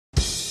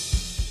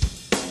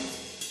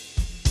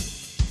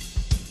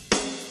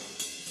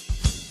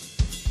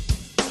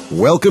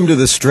Welcome to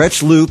the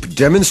Stretch Loop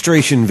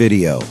demonstration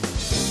video.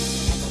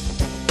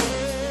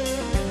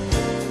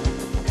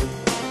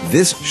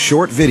 This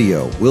short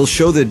video will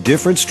show the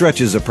different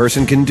stretches a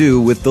person can do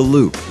with the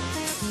loop.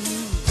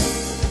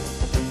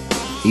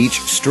 Each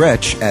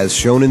stretch, as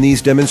shown in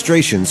these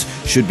demonstrations,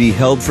 should be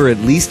held for at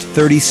least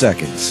 30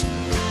 seconds.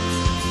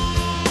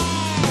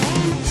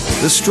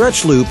 The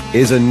Stretch Loop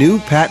is a new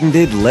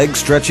patented leg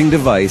stretching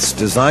device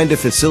designed to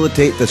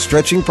facilitate the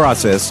stretching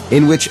process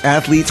in which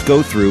athletes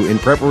go through in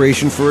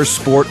preparation for a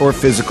sport or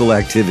physical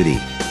activity.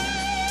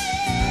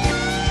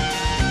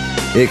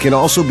 It can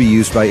also be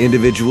used by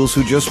individuals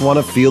who just want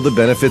to feel the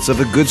benefits of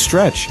a good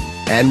stretch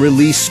and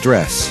release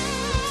stress.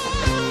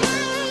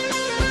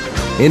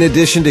 In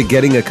addition to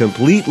getting a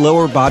complete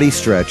lower body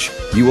stretch,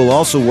 you will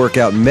also work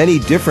out many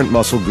different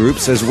muscle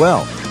groups as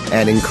well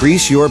and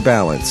increase your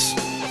balance.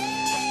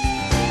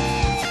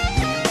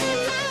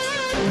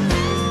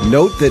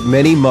 Note that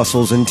many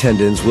muscles and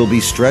tendons will be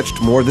stretched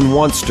more than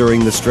once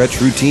during the stretch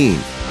routine.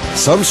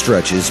 Some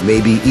stretches may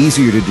be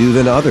easier to do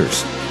than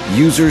others.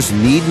 Users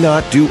need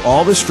not do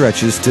all the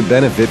stretches to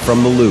benefit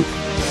from the loop.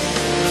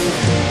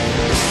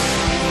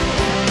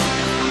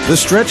 The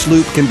Stretch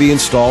Loop can be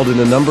installed in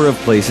a number of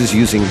places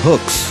using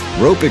hooks,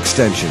 rope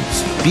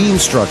extensions, beam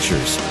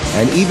structures,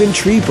 and even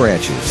tree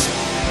branches.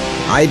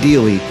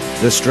 Ideally,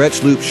 the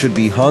Stretch Loop should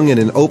be hung in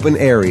an open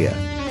area.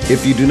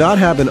 If you do not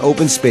have an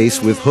open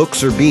space with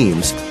hooks or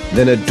beams,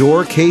 then a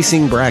door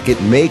casing bracket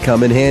may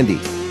come in handy.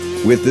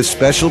 With this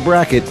special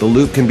bracket, the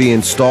loop can be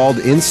installed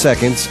in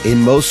seconds in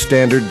most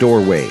standard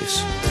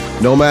doorways.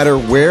 No matter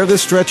where the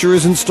stretcher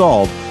is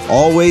installed,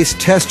 always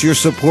test your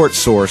support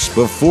source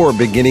before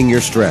beginning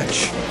your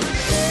stretch.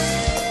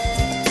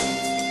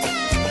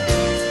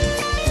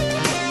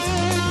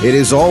 It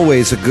is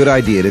always a good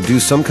idea to do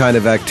some kind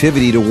of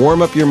activity to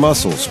warm up your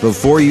muscles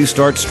before you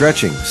start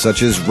stretching,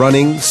 such as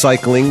running,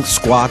 cycling,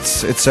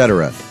 squats,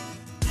 etc.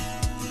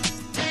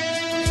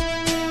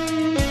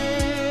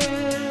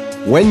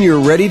 When you're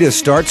ready to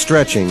start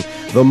stretching,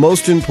 the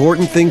most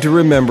important thing to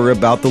remember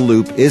about the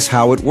loop is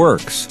how it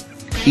works.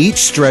 Each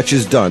stretch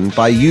is done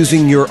by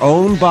using your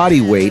own body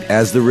weight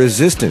as the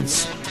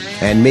resistance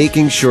and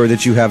making sure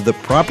that you have the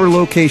proper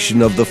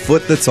location of the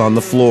foot that's on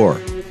the floor.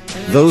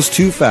 Those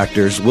two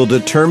factors will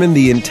determine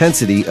the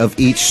intensity of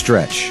each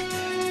stretch.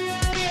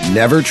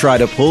 Never try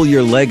to pull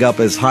your leg up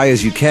as high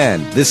as you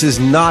can. This is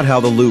not how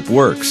the loop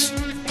works.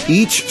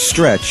 Each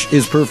stretch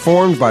is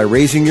performed by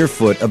raising your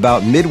foot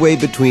about midway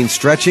between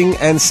stretching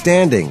and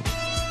standing.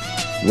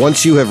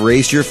 Once you have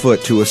raised your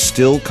foot to a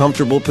still,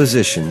 comfortable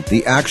position,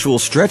 the actual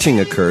stretching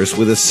occurs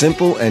with a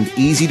simple and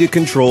easy to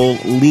control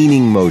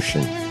leaning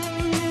motion.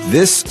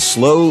 This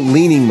slow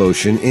leaning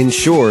motion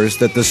ensures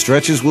that the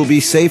stretches will be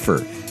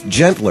safer,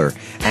 gentler,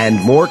 and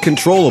more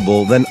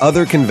controllable than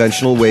other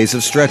conventional ways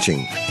of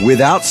stretching,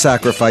 without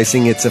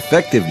sacrificing its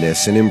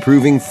effectiveness in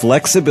improving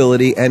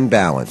flexibility and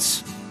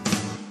balance.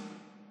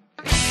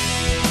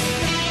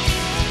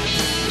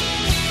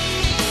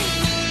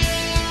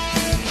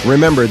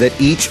 Remember that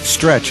each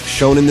stretch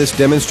shown in this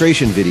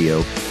demonstration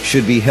video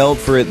should be held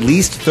for at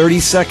least 30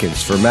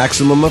 seconds for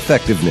maximum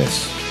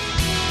effectiveness.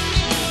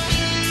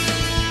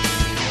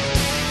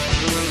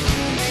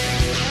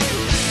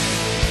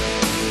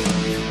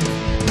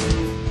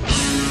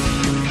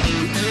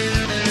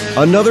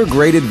 Another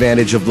great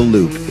advantage of the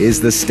loop is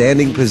the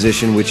standing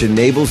position, which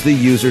enables the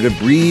user to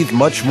breathe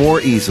much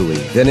more easily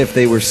than if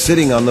they were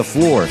sitting on the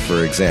floor,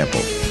 for example.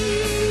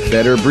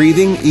 Better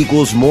breathing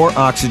equals more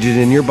oxygen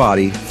in your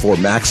body for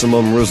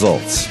maximum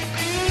results.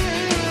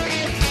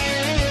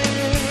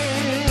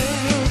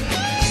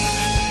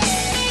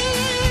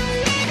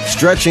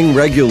 Stretching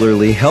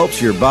regularly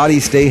helps your body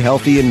stay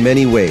healthy in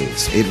many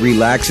ways. It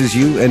relaxes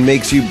you and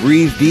makes you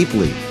breathe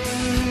deeply.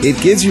 It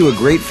gives you a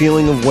great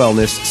feeling of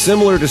wellness,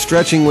 similar to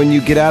stretching when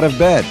you get out of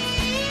bed.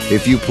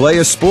 If you play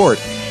a sport,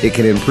 it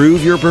can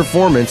improve your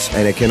performance,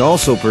 and it can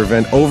also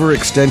prevent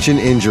overextension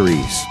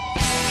injuries.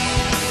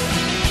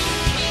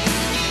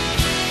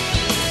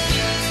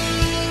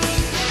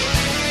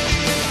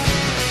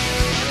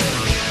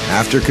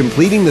 After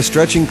completing the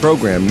stretching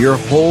program, your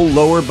whole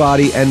lower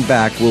body and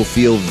back will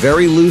feel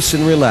very loose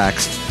and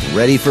relaxed,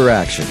 ready for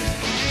action.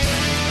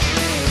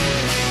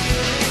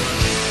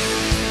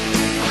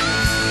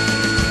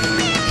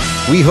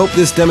 We hope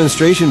this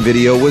demonstration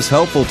video was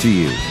helpful to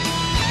you.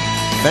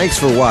 Thanks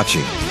for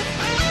watching.